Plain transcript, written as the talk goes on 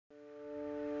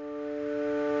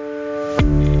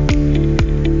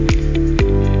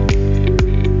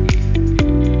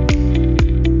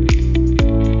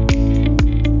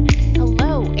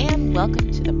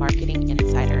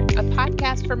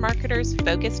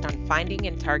focused on finding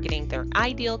and targeting their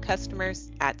ideal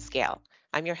customers at scale.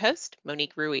 I'm your host,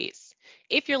 Monique Ruiz.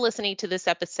 If you're listening to this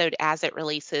episode as it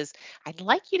releases, I'd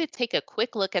like you to take a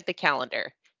quick look at the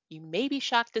calendar. You may be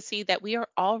shocked to see that we are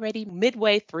already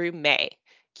midway through May.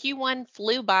 Q1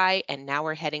 flew by, and now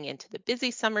we're heading into the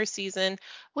busy summer season,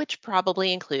 which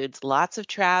probably includes lots of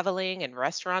traveling and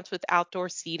restaurants with outdoor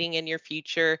seating in your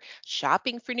future,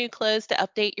 shopping for new clothes to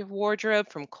update your wardrobe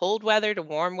from cold weather to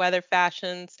warm weather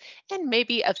fashions, and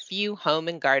maybe a few home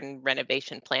and garden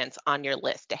renovation plans on your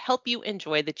list to help you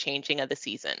enjoy the changing of the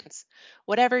seasons.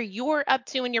 Whatever you're up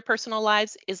to in your personal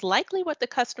lives is likely what the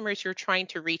customers you're trying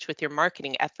to reach with your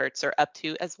marketing efforts are up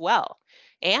to as well.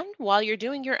 And while you're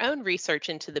doing your own research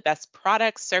into the best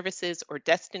products, services, or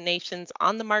destinations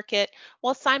on the market,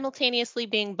 while simultaneously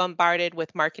being bombarded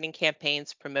with marketing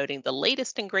campaigns promoting the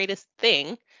latest and greatest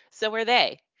thing, so are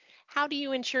they. How do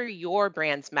you ensure your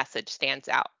brand's message stands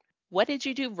out? What did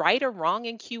you do right or wrong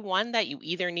in Q1 that you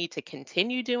either need to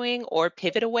continue doing or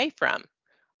pivot away from?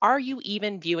 Are you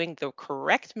even viewing the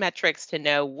correct metrics to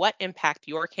know what impact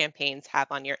your campaigns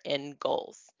have on your end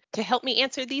goals? To help me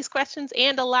answer these questions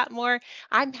and a lot more,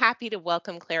 I'm happy to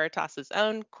welcome Claritas's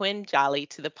own Quinn Jolly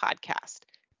to the podcast.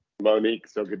 Monique,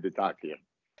 so good to talk to you.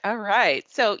 All right.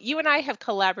 So you and I have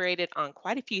collaborated on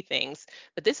quite a few things,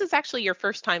 but this is actually your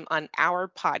first time on our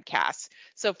podcast.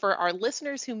 So for our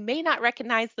listeners who may not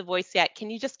recognize the voice yet, can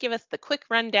you just give us the quick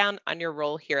rundown on your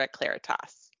role here at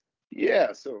Claritas?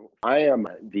 Yeah, so I am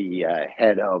the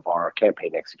head of our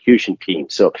campaign execution team.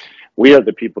 So we are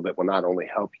the people that will not only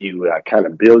help you kind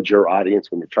of build your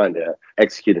audience when you're trying to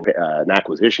execute an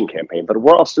acquisition campaign, but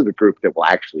we're also the group that will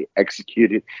actually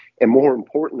execute it. And more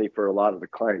importantly, for a lot of the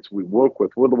clients we work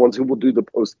with, we're the ones who will do the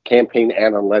post-campaign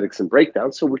analytics and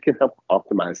breakdown so we can help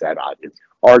optimize that audience.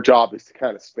 Our job is to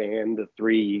kind of span the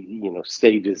three,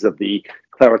 stages of the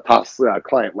Claritas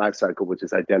client lifecycle, which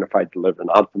is identify, deliver, and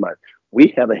optimize.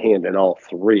 We have a hand in all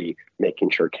three,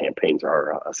 making sure campaigns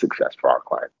are a success for our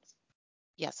clients.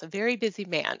 Yes, a very busy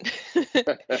man.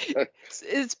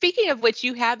 Speaking of which,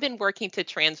 you have been working to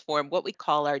transform what we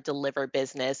call our deliver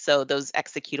business, so those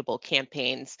executable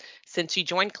campaigns, since you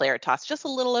joined Claritas just a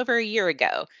little over a year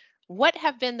ago. What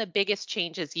have been the biggest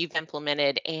changes you've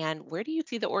implemented, and where do you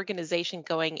see the organization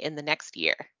going in the next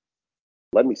year?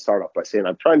 Let me start off by saying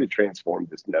I'm trying to transform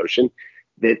this notion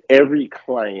that every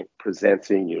client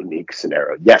presents a unique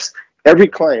scenario. Yes, every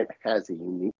client has a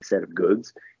unique set of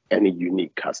goods and a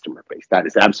unique customer base. That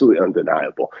is absolutely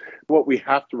undeniable. What we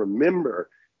have to remember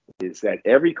is that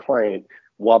every client,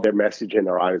 while their message and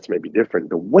their audience may be different,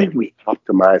 the way we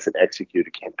optimize and execute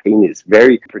a campaign is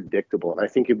very predictable. And I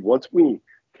think once we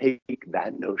take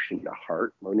that notion to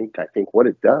heart, Monique, I think what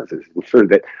it does is ensure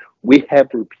that we have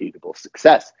repeatable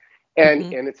success.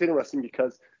 And it's interesting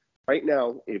because right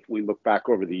now, if we look back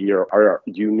over the year, our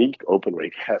unique open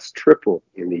rate has tripled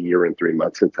in the year and 3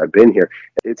 months since I've been here.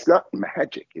 It's not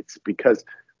magic. It's because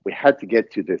we had to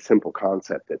get to the simple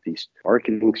concept that these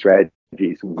marketing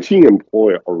strategies we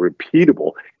employ are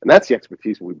repeatable, and that's the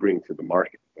expertise we bring to the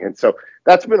market. And so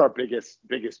that's been our biggest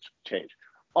change.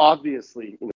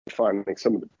 Obviously, finding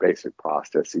some of the basic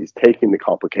processes, taking the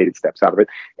complicated steps out of it,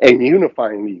 and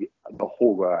unifying the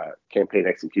whole campaign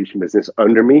execution business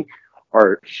under me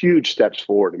are huge steps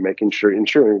forward in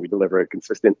ensuring we deliver a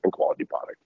consistent and quality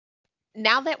product.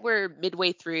 Now that we're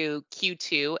midway through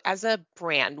Q2, as a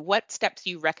brand, what steps do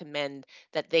you recommend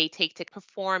that they take to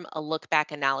perform a look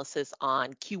back analysis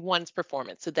on Q1's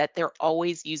performance so that they're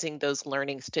always using those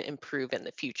learnings to improve in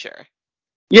the future?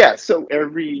 Yeah, so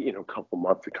every couple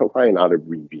months, a client ought to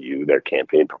review their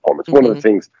campaign performance. One of the Mm-hmm.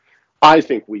 things I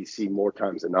think we see more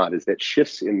times than not is that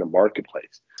shifts in the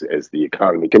marketplace as the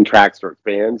economy contracts or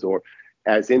expands, or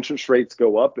as interest rates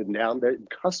go up and down, the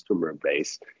customer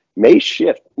base may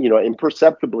shift,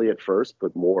 imperceptibly at first,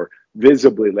 but more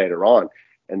visibly later on.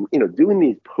 And, doing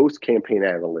these post-campaign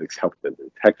analytics help them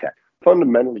detect that.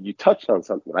 Fundamentally, you touched on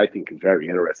something that I think is very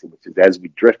interesting, which is as we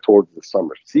drift towards the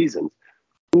summer seasons,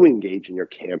 who engage in your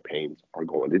campaigns are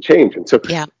going to change. And so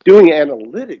Yeah. doing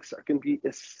analytics are going to be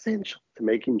essential to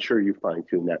making sure you fine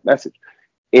tune that message.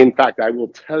 In fact, I will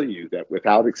tell you that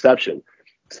without exception,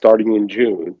 starting in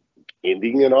June,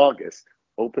 ending in August,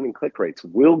 open and click rates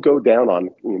will go down on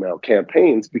email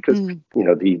campaigns because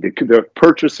the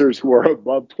purchasers who are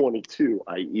above 22,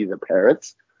 i.e. the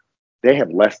parents, they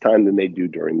have less time than they do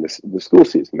during the school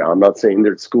season. Now, I'm not saying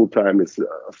that school time is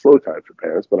a slow time for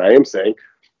parents, but I am saying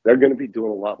they're going to be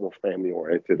doing a lot more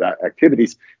family-oriented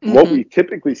activities. Mm-hmm. What we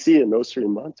typically see in those 3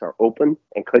 months are open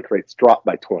and click rates drop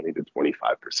by 20 to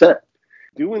 25%.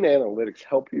 Doing analytics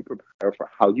help you prepare for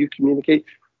how you communicate,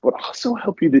 but also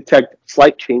help you detect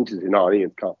slight changes in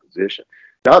audience composition.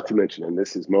 Not to mention, and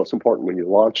this is most important, when you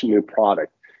launch a new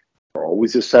product, there are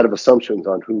always a set of assumptions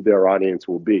on who their audience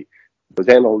will be. Those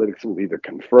analytics will either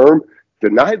confirm,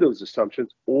 deny those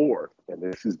assumptions, or, and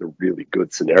this is the really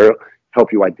good scenario,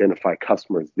 help you identify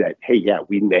customers that, hey, yeah,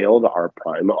 we nailed our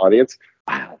prime audience.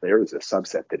 Wow, there is a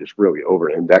subset that is really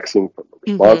over-indexing from a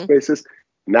response Hmm. basis,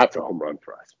 and that's a home run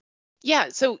for us. Yeah,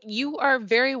 so you are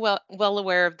very well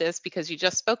aware of this because you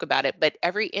just spoke about it, but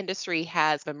every industry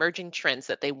has emerging trends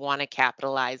that they want to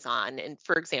capitalize on. And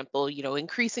for example,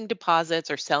 increasing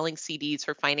deposits or selling CDs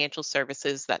for financial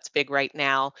services, that's big right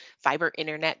now. Fiber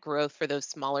internet growth for those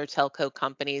smaller telco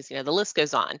companies, the list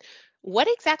goes on. What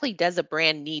exactly does a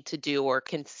brand need to do or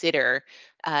consider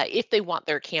if they want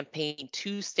their campaign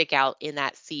to stick out in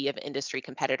that sea of industry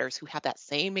competitors who have that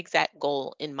same exact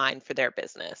goal in mind for their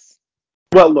business?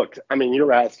 Well, look, I mean,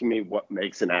 you're asking me what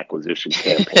makes an acquisition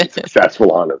campaign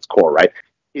successful on its core, right?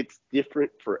 It's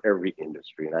different for every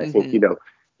industry. And I think, Hmm.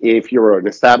 if you're an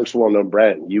established, well-known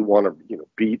brand, you want to,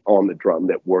 beat on the drum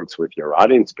that works with your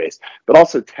audience base, but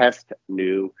also test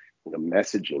new,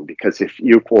 messaging. Because if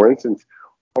you, for instance,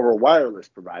 are a wireless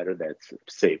provider that's,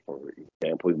 say, for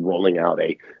example, rolling out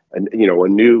a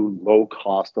new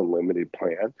low-cost unlimited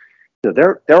plan,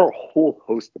 there are a whole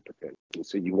host of potential.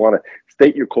 So you want to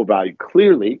state your core value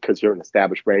clearly because you're an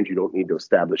established brand. You don't need to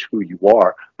establish who you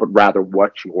are, but rather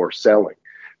what you're selling.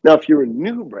 Now, if you're a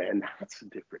new brand, that's a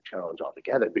different challenge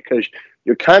altogether because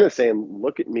you're kind of saying,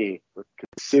 look at me,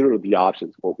 consider the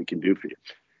options of what we can do for you.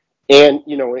 And,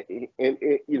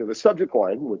 the subject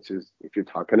line, which is, if you're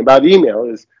talking about email,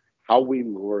 is how we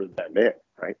lure them in,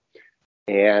 right?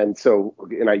 And so,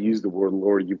 and I use the word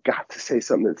lure, you've got to say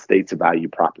something that states a value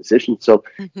proposition. So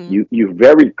Hmm. you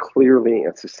very clearly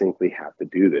and succinctly have to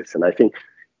do this. And I think,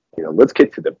 let's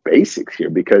get to the basics here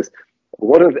because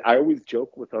I always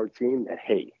joke with our team that,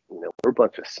 hey, we're a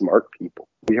bunch of smart people.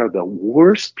 We are the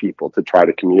worst people to try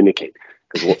to communicate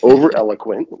because we're over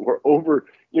eloquent. We're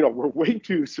way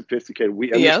too sophisticated.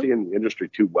 We Yep. understand the industry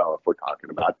too well if we're talking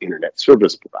about internet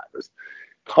service providers.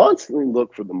 Constantly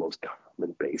look for the most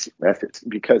common basic methods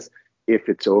because if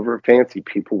it's over fancy,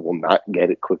 people will not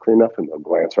get it quickly enough and they'll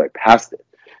glance right past it.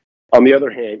 On the other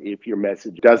hand, if your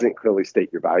message doesn't clearly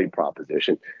state your value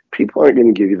proposition, people aren't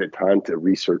going to give you the time to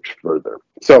research further.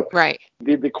 So Right.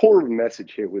 the core of the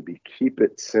message here would be keep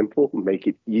it simple, make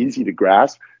it easy to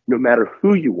grasp, no matter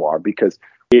who you are, because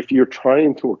if you're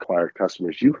trying to acquire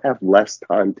customers, you have less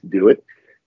time to do it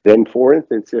than, for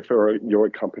instance, if you're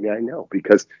a company I know.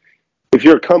 Because if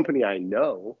you're a company I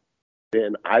know,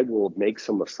 then I will make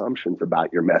some assumptions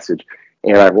about your message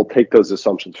and I will take those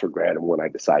assumptions for granted when I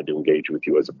decide to engage with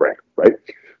you as a brand, right?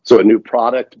 So a new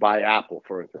product by Apple,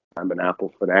 for instance, I'm an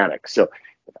Apple fanatic. So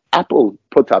if Apple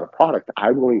puts out a product,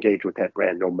 I will engage with that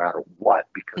brand no matter what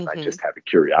because I Hmm. just have a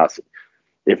curiosity.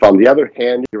 If on the other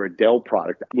hand, you're a Dell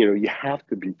product, you have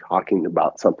to be talking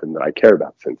about something that I care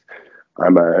about. Since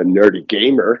I'm a nerdy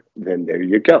gamer, then there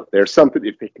you go. There's something,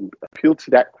 if they can appeal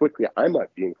to that quickly, I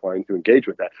might be inclined to engage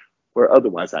with that, where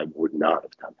otherwise I would not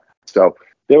have done that. So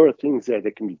there are things there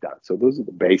that can be done. So those are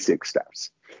the basic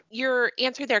steps. Your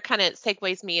answer there kind of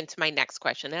segues me into my next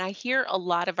question. And I hear a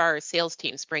lot of our sales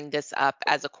teams bring this up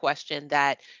as a question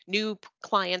that new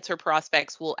clients or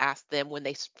prospects will ask them when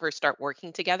they first start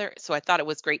working together. So I thought it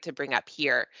was great to bring up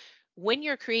here. When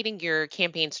you're creating your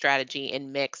campaign strategy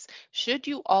and mix, should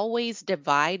you always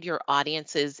divide your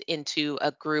audiences into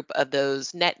a group of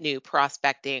those net new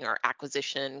prospecting or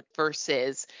acquisition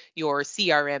versus your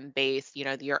CRM based,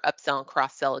 your upsell and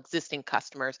cross sell existing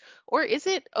customers? Or is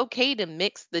it okay to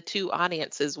mix the two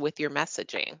audiences with your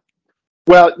messaging?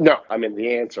 Well, no, I mean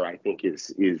the answer I think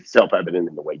is self-evident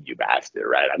in the way you've asked it,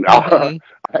 right? I mean,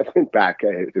 Hmm. I think back.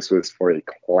 This was for a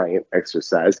client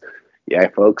exercise. Yeah,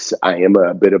 folks, I am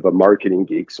a bit of a marketing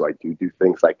geek, so I do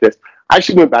things like this. I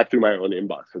actually went back through my own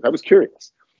inbox because I was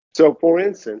curious. So, for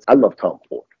instance, I love Tom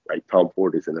Ford. Right, Tom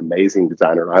Ford is an amazing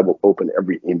designer, and I will open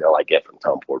every email I get from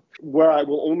Tom Ford. Where I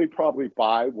will only probably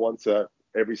buy once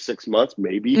every 6 months,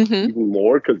 maybe Hmm. even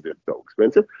more because they're so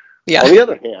expensive. Yeah. On the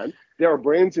other hand, there are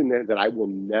brands in there that I will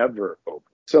never open.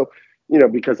 So,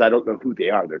 because I don't know who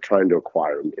they are, they're trying to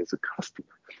acquire me as a customer.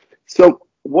 So,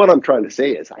 what I'm trying to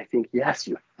say is, I think, yes,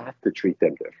 you have to treat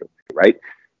them differently, right?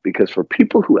 Because for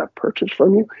people who have purchased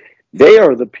from you, they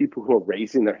are the people who are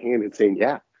raising their hand and saying,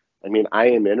 yeah, I mean,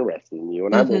 I am interested in you.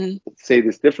 And I will Hmm. say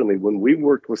this differently. When we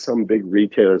worked with some big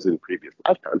retailers in previous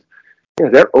lifetimes,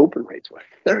 their open rates were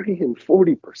 30 and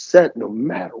 40%, no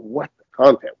matter what the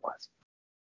content was.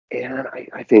 And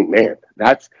I think, man,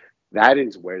 that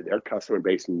is where their customer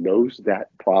base knows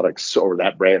that product or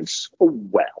that brand so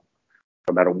well.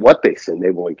 No matter what they send,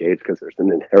 they will engage because there's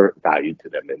an inherent value to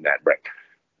them in that brand.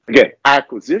 Again,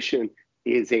 acquisition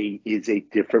is a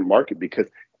different market because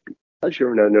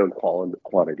you're an unknown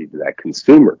quantity to that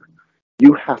consumer.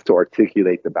 You have to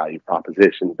articulate the value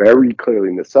proposition very clearly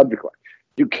in the subject line.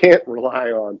 You can't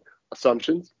rely on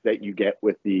assumptions that you get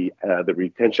with the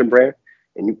retention brand,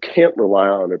 and you can't rely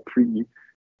on a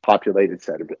pre-populated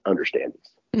set of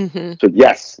understandings. Mm-hmm. So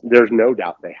yes, there's no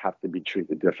doubt they have to be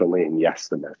treated differently, and yes,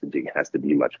 the messaging has to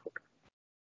be much clearer.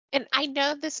 And I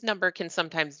know this number can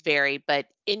sometimes vary, but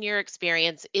in your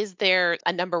experience, is there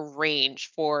a number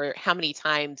range for how many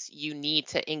times you need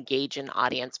to engage an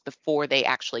audience before they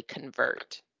actually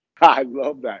convert? I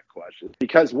love that question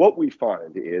because what we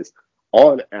find is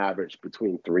on average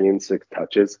between 3 and 6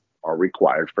 touches are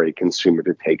required for a consumer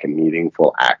to take a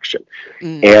meaningful action.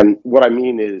 Mm, And what I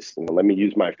mean is, let me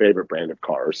use my favorite brand of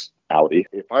cars, Audi.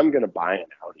 If I'm going to buy an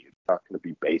Audi, it's not going to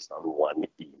be based on one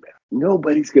email.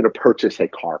 Nobody's going to purchase a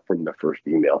car from the first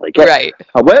email they get. right.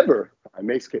 However, I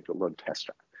may schedule a test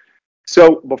drive.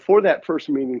 So before that first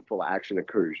meaningful action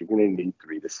occurs, you're going to need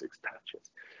 3 to 6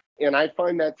 touches. And I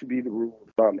find that to be the rule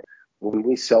of thumb. When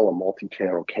we sell a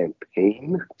multi-channel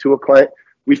campaign to a client,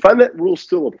 we find that rule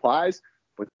still applies,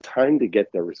 but time to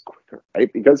get there is quicker,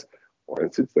 right? Because, for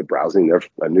instance, they're browsing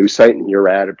a news site and your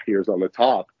ad appears on the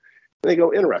top. And they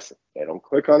go, interesting. They don't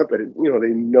click on it, but they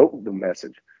note the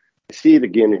message. They see it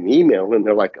again in email, and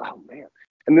they're like, oh, man.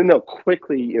 And then they'll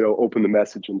quickly, open the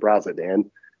message and browse it. And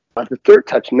at the third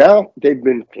touch, now they've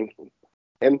been thinking.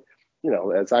 And,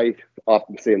 as I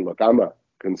often say, look, I'm a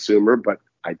consumer, but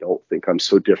I don't think I'm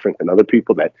so different than other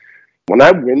people that when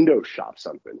I window shop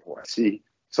something or I see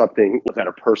something that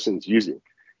a person's using,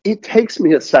 it takes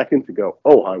me a second to go,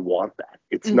 oh, I want that.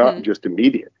 It's not just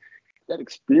immediate. That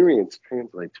experience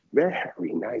translates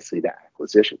very nicely to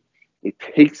acquisition. It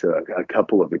takes a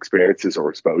couple of experiences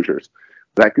or exposures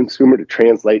for that consumer to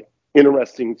translate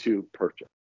interesting to purchase.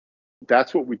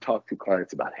 That's what we talk to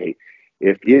clients about. Hey,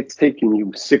 if it's taking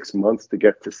you 6 months to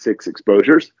get to 6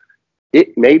 exposures,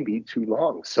 it may be too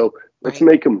long. So let's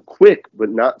Right. make them quick, but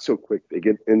not so quick they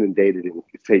get inundated and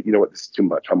say, you know what, this is too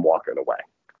much. I'm walking away.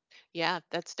 Yeah,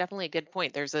 that's definitely a good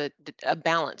point. There's a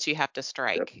balance you have to Yep.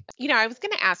 strike. I was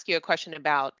going to ask you a question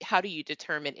about how do you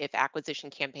determine if acquisition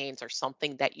campaigns are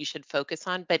something that you should focus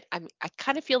on, but I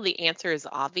kind of feel the answer is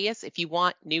obvious. If you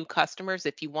want new customers,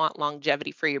 if you want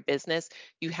longevity for your business,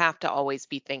 you have to always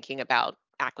be thinking about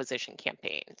acquisition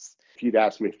campaigns. If you'd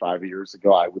asked me 5 years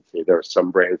ago, I would say there are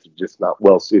some brands that are just not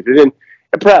well suited. And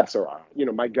perhaps there are.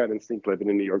 My gut instinct living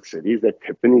in New York City is that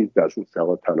Tiffany's doesn't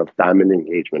sell a ton of diamond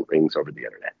engagement rings over the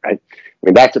internet, right? I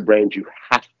mean, that's a brand you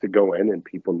have to go in and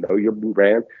people know your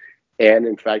brand. And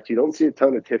in fact, you don't see a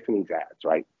ton of Tiffany's ads,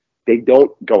 right? They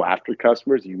don't go after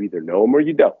customers. You either know them or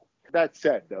you don't. That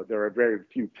said, though, there are very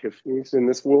few Tiffany's in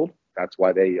this world. That's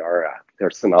why they're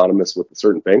synonymous with a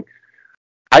certain thing.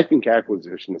 I think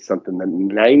acquisition is something that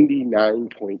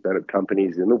 99% of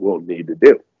companies in the world need to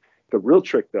do. The real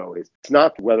trick, though, is it's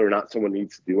not whether or not someone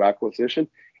needs to do acquisition.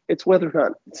 It's whether or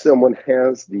not someone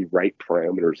has the right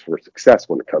parameters for success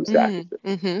when it comes to acquisition.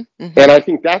 Mm-hmm. And I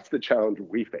think that's the challenge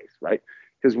we face, right?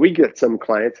 Because we get some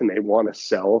clients and they want to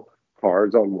sell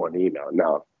cars on one email.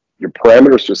 Now, your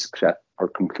parameters for success are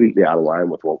completely out of line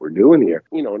with what we're doing here.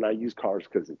 And I use cars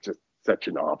because it's just such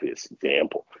an obvious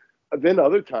example. Then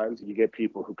other times you get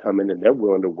people who come in and they're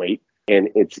willing to wait. And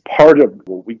it's part of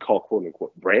what we call quote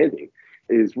unquote branding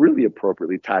is really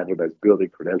appropriately titled as building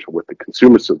credential with the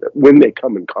consumer so that when they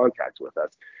come in contact with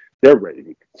us, they're ready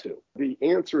to consume. The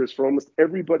answer is for almost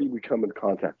everybody we come in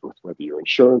contact with, whether you're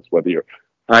insurance, whether you're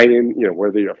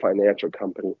whether you're a financial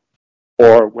company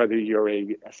or whether you're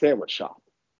a sandwich shop.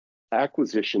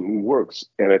 Acquisition works,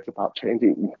 and it's about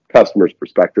changing customers'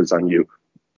 perspectives on you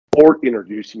or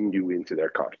introducing you into their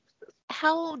consciousness.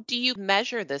 How do you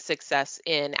measure the success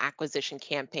in acquisition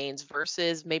campaigns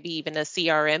versus maybe even a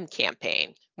CRM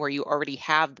campaign where you already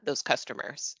have those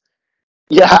customers?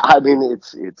 Yeah, I mean,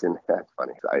 it's in fact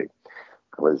funny. I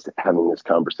was having this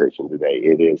conversation today.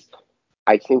 It is,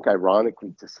 I think,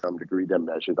 ironically, to some degree, they're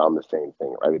measured on the same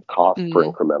thing, right? It's cost per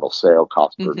Mm, incremental sale,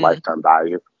 cost per hmm lifetime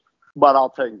value. But I'll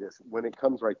tell you this, when it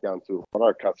comes right down to it, what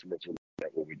our customers are looking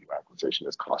at when we do acquisition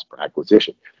is cost per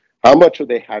acquisition. How much are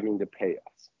they having to pay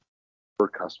us per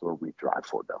customer we drive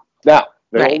for them? Now,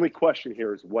 the Right. only question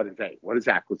here is what is A? What is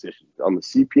acquisition? On the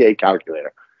CPA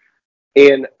calculator.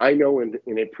 And I know in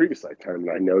a previous lifetime,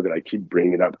 and I know that I keep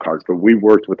bringing up cars, but we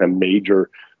worked with a major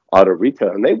auto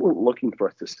retailer, and they weren't looking for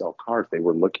us to sell cars. They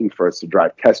were looking for us to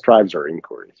drive test drives or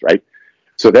inquiries, right?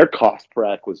 So their cost per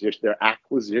acquisition, their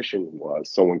acquisition was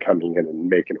someone coming in and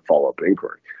making a follow-up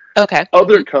inquiry. Okay.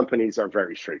 Other companies are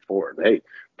very straightforward. Hey,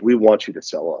 we want you to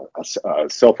sell a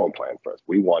cell phone plan for us.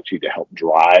 We want you to help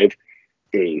drive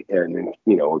a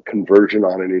conversion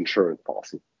on an insurance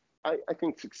policy. I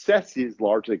think success is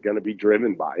largely going to be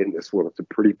driven by, in this world, it's a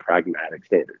pretty pragmatic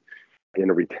standard. In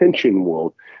a retention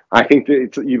world, I think that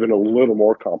it's even a little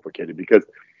more complicated because,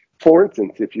 for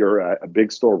instance, if you're a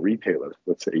big store retailer,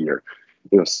 let's say you're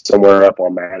somewhere up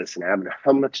on Madison Avenue,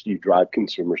 how much do you drive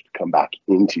consumers to come back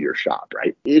into your shop,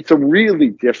 right? It's a really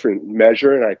different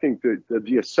measure. And I think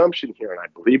the assumption here, and I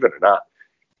believe it or not,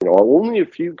 only a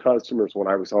few customers when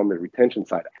I was on the retention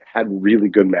side had really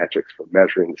good metrics for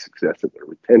measuring the success of their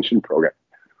retention program.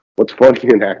 What's funny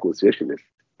in acquisition is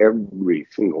every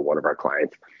single one of our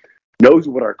clients knows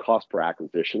what our cost per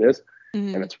acquisition is.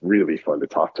 Mm-hmm. And it's really fun to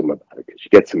talk to them about it because you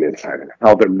get some insight on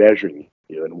how they're measuring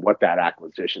you and what that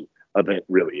acquisition event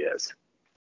really is.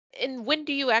 And when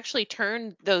do you actually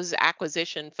turn those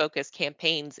acquisition-focused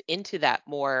campaigns into that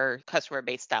more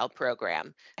customer-based style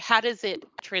program? How does it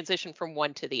transition from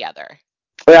one to the other?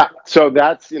 Yeah, so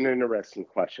that's an interesting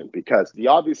question because the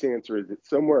obvious answer is it's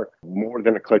somewhere more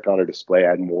than a click on a display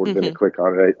ad, more than a click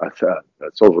on a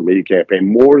social media campaign,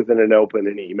 more than an open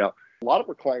an email. A lot of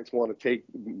our clients want to take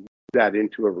that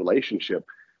into a relationship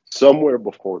somewhere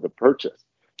before the purchase.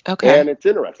 Okay. And it's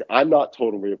interesting. I'm not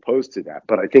totally opposed to that,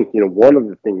 but I think, one of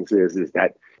the things is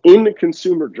that in the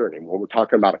consumer journey, when we're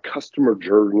talking about a customer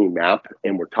journey map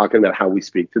and we're talking about how we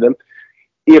speak to them,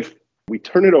 if we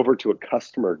turn it over to a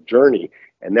customer journey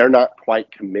and they're not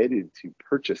quite committed to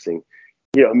purchasing,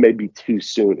 it may be too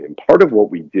soon. And part of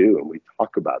what we do, and we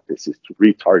talk about this, is to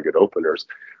retarget openers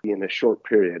in a short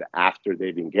period after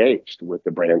they've engaged with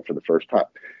the brand for the first time.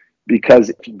 Because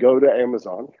if you go to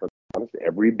Amazon,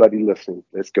 everybody listening to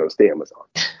this goes to Amazon.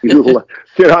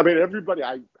 Everybody,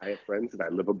 I have friends and I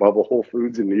live above a Whole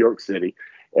Foods in New York City.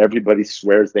 Everybody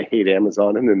swears they hate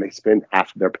Amazon and then they spend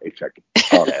half of their paycheck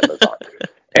on Amazon.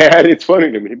 And it's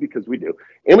funny to me because we do.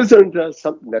 Amazon does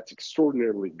something that's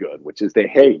extraordinarily good, which is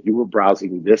hey, you were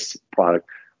browsing this product,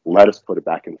 let us put it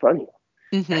back in front of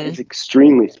you. Mm-hmm. That is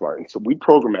extremely smart. And so we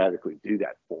programmatically do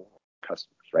that for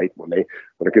customers, right? When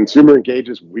a consumer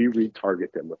engages, we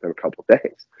retarget them within a couple of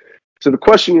days. So the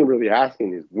question you're really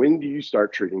asking is, when do you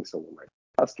start treating someone like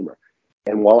a customer?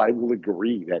 And while I will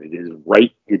agree that it is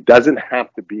right, it doesn't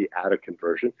have to be at a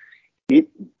conversion. It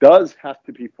does have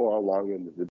to be far along in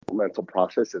the developmental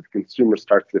process as the consumer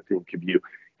starts to think of you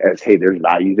as, hey, there's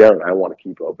value there and I want to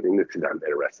keep opening this because I'm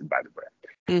interested by the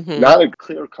brand. Mm-hmm. Not a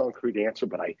clear, concrete answer,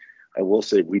 but I will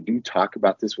say we do talk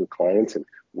about this with clients, and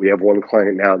we have one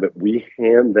client now that we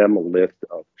hand them a list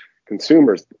of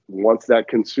consumers once that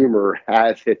consumer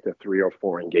has hit the 3 or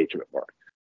 4 engagement mark.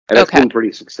 And that's been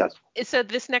pretty successful. So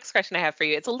this next question I have for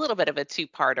you, it's a little bit of a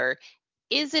two-parter.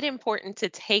 Is it important to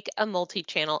take a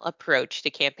multi-channel approach to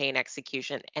campaign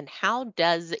execution? And how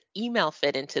does email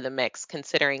fit into the mix,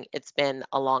 considering it's been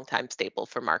a long-time staple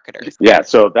for marketers? Yeah,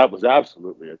 so that was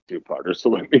absolutely a two-parter. So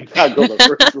let me tackle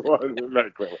the first one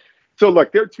very quickly. So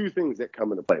look, there are two things that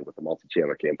come into play with the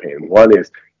multi-channel campaign. One is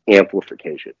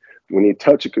amplification. When you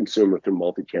touch a consumer through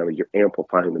multi-channel, you're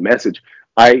amplifying the message,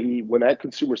 i.e. when that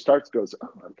consumer goes, oh,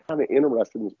 I'm kind of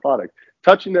interested in this product,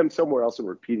 touching them somewhere else and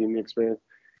repeating the experience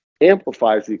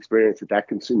amplifies the experience that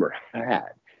consumer had.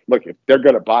 Look, if they're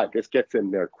going to buy it, this gets them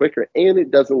there quicker, and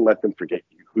it doesn't let them forget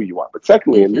who you are. But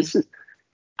secondly, and this is,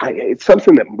 it's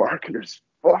something that marketers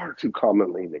far too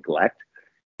commonly neglect,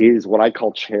 is what I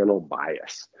call channel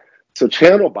bias. So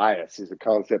channel bias is a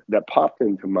concept that popped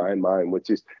into my mind, which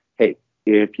is, hey,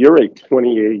 if you're a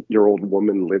 28-year-old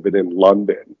woman living in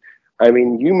London,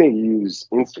 you may use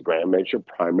Instagram as your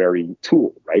primary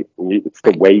tool, right? It's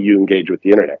the way you engage with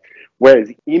the internet.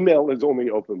 Whereas email is only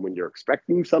open when you're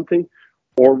expecting something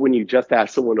or when you just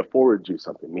ask someone to forward you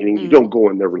something, meaning you don't go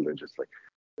in there religiously.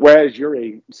 Whereas you're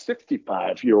a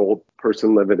 65-year-old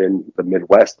person living in the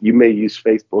Midwest, you may use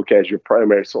Facebook as your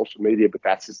primary social media, but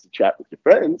that's just to chat with your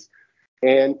friends.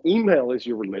 And email is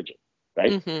your religion,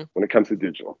 right? When it comes to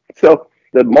digital. So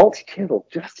the multi-channel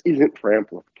just isn't for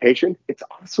amplification. It's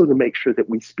also to make sure that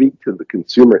we speak to the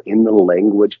consumer in the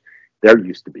language they're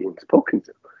used to being spoken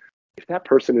to. If that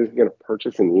person isn't going to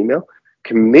purchase an email,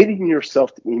 committing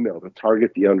yourself to email to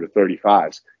target the under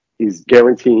 35s is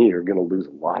guaranteeing you're going to lose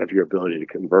a lot of your ability to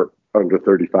convert under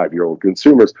 35-year-old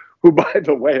consumers, who, by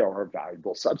the way, are a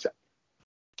valuable subset.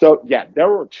 So, yeah,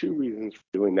 there are two reasons for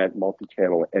doing that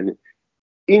multi-channel. And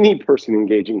any person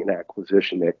engaging in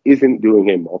acquisition that isn't doing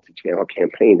a multi-channel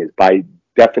campaign is, by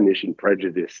definition,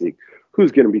 prejudicing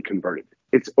who's going to be converted.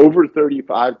 It's over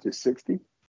 35 to 60.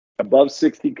 Above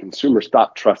 60, consumers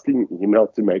stop trusting email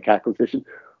to make acquisition.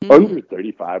 Under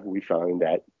 35, we found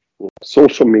that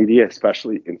social media,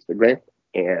 especially Instagram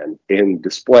and in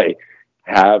display,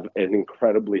 have an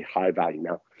incredibly high value.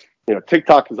 Now,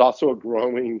 TikTok is also a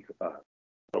growing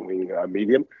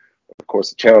medium. Of course,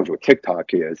 the challenge with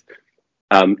TikTok is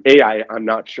AI. I'm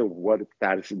not sure what its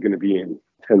status is going to be in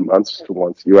 10 months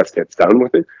once the US gets done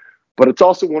with it. But it's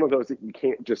also one of those that you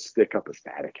can't just stick up a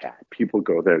static ad. People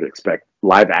go there to expect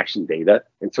live action data,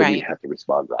 and so we Right. have to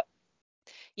respond to that.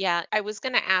 Yeah, I was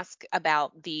going to ask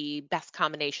about the best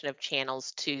combination of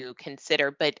channels to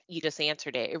consider, but you just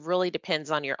answered it. It really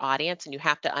depends on your audience, and you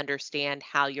have to understand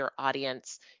how your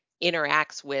audience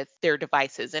interacts with their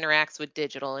devices, interacts with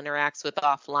digital, interacts with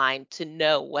offline to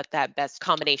know what that best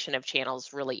combination of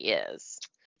channels really is.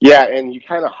 Yeah, and you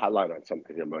kind of highlight on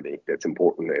something, Monique, that's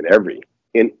important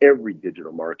in every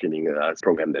digital marketing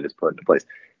program that is put into place.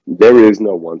 There is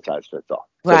no one size fits all.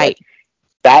 So Right.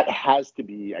 that has to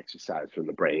be exercised from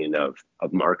the brain of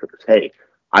marketers. Hey,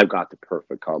 I've got the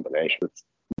perfect combination. Let's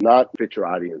not fit your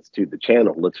audience to the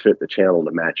channel. Let's fit the channel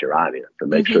to match your audience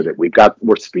and make sure Hmm. that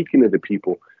we're speaking to the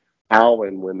people how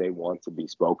and when they want to be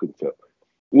spoken to.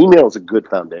 Email is a good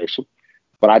foundation,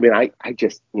 but I mean, I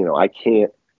just, I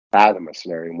can't fathom a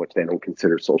scenario in which they don't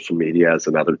consider social media as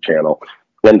another channel.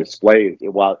 And display,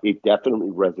 while it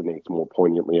definitely resonates more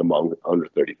poignantly among under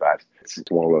 35s, it's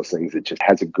one of those things that just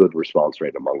has a good response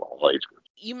rate among all age groups.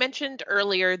 You mentioned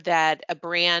earlier that a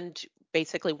brand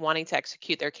basically wanting to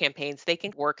execute their campaigns, they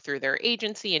can work through their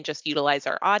agency and just utilize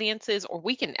our audiences, or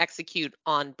we can execute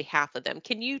on behalf of them.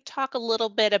 Can you talk a little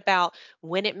bit about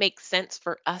when it makes sense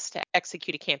for us to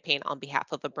execute a campaign on behalf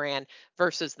of a brand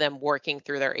versus them working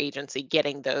through their agency,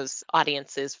 getting those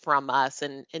audiences from us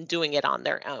and doing it on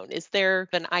their own? Is there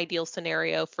an ideal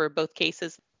scenario for both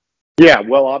cases? Yeah,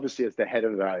 well, obviously, as the head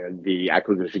of the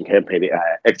acquisition campaign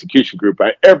execution group,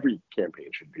 every campaign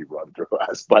should be run through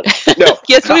us. But no,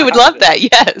 Yes, we would love that.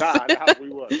 nah, we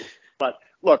would. But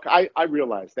look, I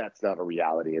realize that's not a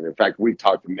reality. And in fact, we've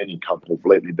talked to many companies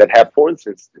lately that have, for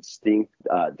instance, distinct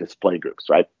display groups,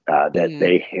 right? That Yes.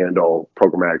 they handle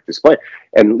programmatic display.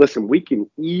 And listen, we can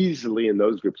easily, in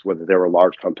those groups, whether they're a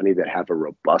large company that have a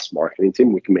robust marketing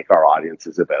team, we can make our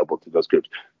audiences available to those groups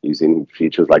using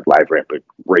features like LiveRamp, a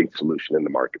great solution in the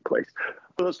marketplace.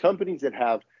 For those companies that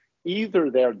have either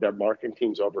their marketing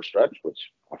teams overstretched,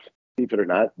 which, believe it or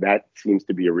not, that seems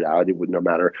to be a reality with no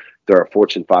matter they're a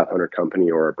Fortune 500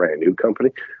 company or a brand new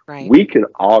company, Right. we can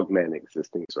augment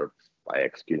existing service by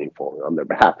executing for on their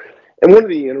behalf. And one of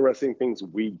the interesting things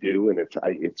we do, and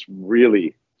it's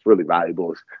really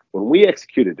valuable, is when we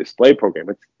execute a display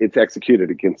program, it's executed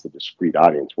against a discrete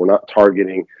audience. We're not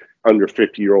targeting under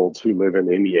 50-year-olds who live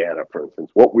in Indiana, for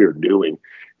instance. What we're doing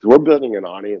is we're building an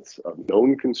audience of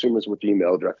known consumers with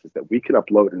email addresses that we can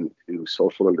upload into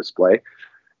social and display,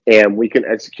 and we can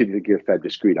execute it against that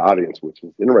discrete audience, which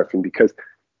is interesting because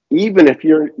even if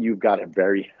you've got a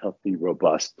very healthy,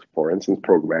 robust, for instance,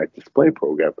 programmatic display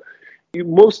program, you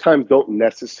most times don't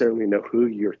necessarily know who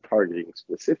you're targeting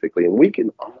specifically, and we can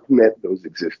augment those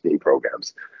existing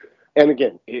programs. And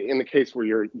again, in the case where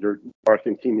your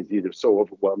marketing team is either so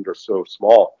overwhelmed or so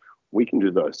small, we can do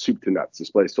the soup to nuts,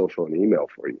 display, social, and email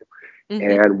for you. Hmm.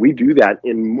 And we do that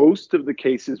in most of the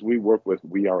cases we work with.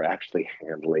 We are actually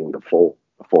handling the full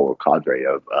cadre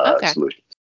of Okay. solutions.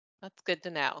 That's good to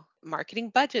know. Marketing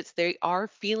budgets, they are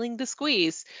feeling the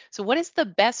squeeze. So, what is the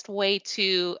best way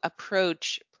to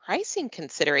approach pricing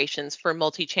considerations for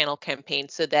multi channel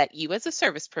campaigns so that you, as a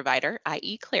service provider,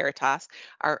 i.e., Claritas,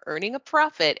 are earning a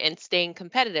profit and staying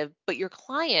competitive, but your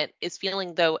client is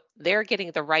feeling though they're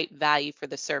getting the right value for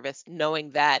the service,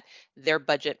 knowing that their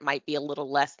budget might be a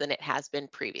little less than it has been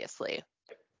previously?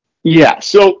 Yeah.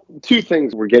 So two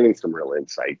things. We're getting some real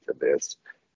insight to this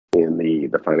in the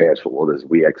financial world as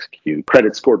we execute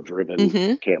credit score driven Hmm.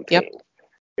 Yep. campaigns.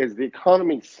 As the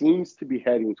economy seems to be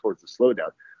heading towards a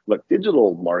slowdown, look,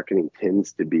 digital marketing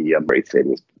tends to be a great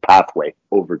savings pathway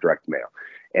over direct mail.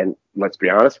 And let's be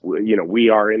honest, we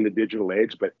are in the digital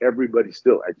age, but everybody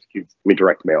still executes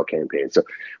direct mail campaigns. So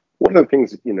one of the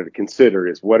things to consider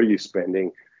is what are you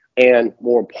spending, and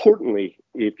more importantly,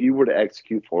 if you were to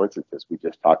execute, for instance, as we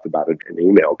just talked about, an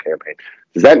email campaign,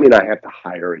 does that mean I have to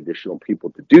hire additional people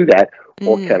to do that,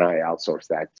 or can Mm. I outsource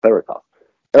that to Claritas?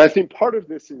 And I think part of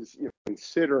this is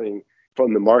considering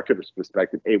from the marketer's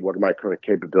perspective, A, what are my current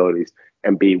capabilities?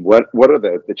 And B, what are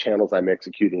the channels I'm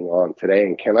executing on today?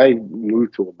 And can I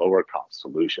move to a lower cost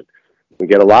solution? We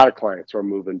get a lot of clients who are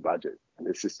moving budget. And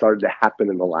this has started to happen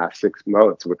in the last 6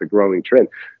 months with the growing trend.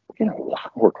 We get a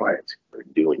lot more clients who are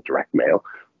doing direct mail.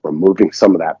 We're moving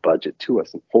some of that budget to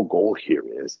us. And the whole goal here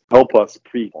is help us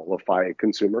pre-qualify a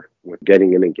consumer with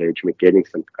getting an engagement, getting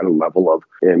some kind of level of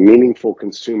meaningful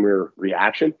consumer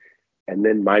reaction, and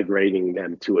then migrating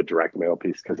them to a direct mail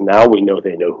piece because now we know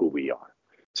they know who we are.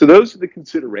 So those are the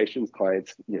considerations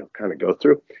clients kind of go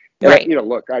through. And Right.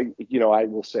 look, I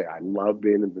will say I love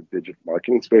being in the digital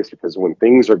marketing space because when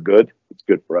things are good, it's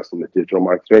good for us in the digital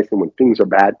marketing space, and when things are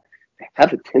bad, they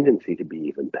have a tendency to be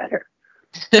even better.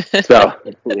 So,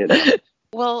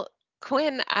 Well,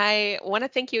 Quinn, I want to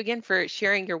thank you again for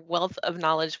sharing your wealth of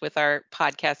knowledge with our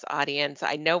podcast audience.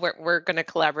 I know we're going to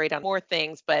collaborate on more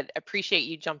things, but appreciate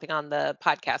you jumping on the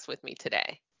podcast with me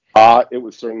today. it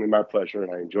was certainly my pleasure,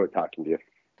 and I enjoyed talking to you.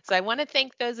 So I want to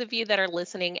thank those of you that are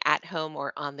listening at home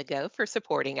or on the go for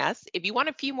supporting us. If you want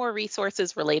a few more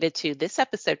resources related to this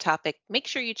episode topic, make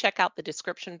sure you check out the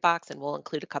description box and we'll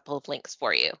include a couple of links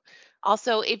for you.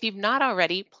 Also, if you've not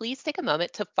already, please take a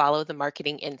moment to follow the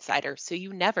Marketing Insider so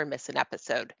you never miss an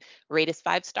episode. Rate us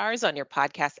 5 stars on your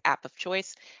podcast app of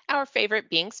choice, our favorite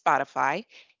being Spotify,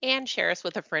 and share us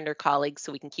with a friend or colleague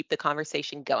so we can keep the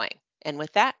conversation going. And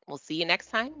with that, we'll see you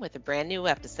next time with a brand new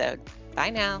episode. Bye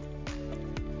now.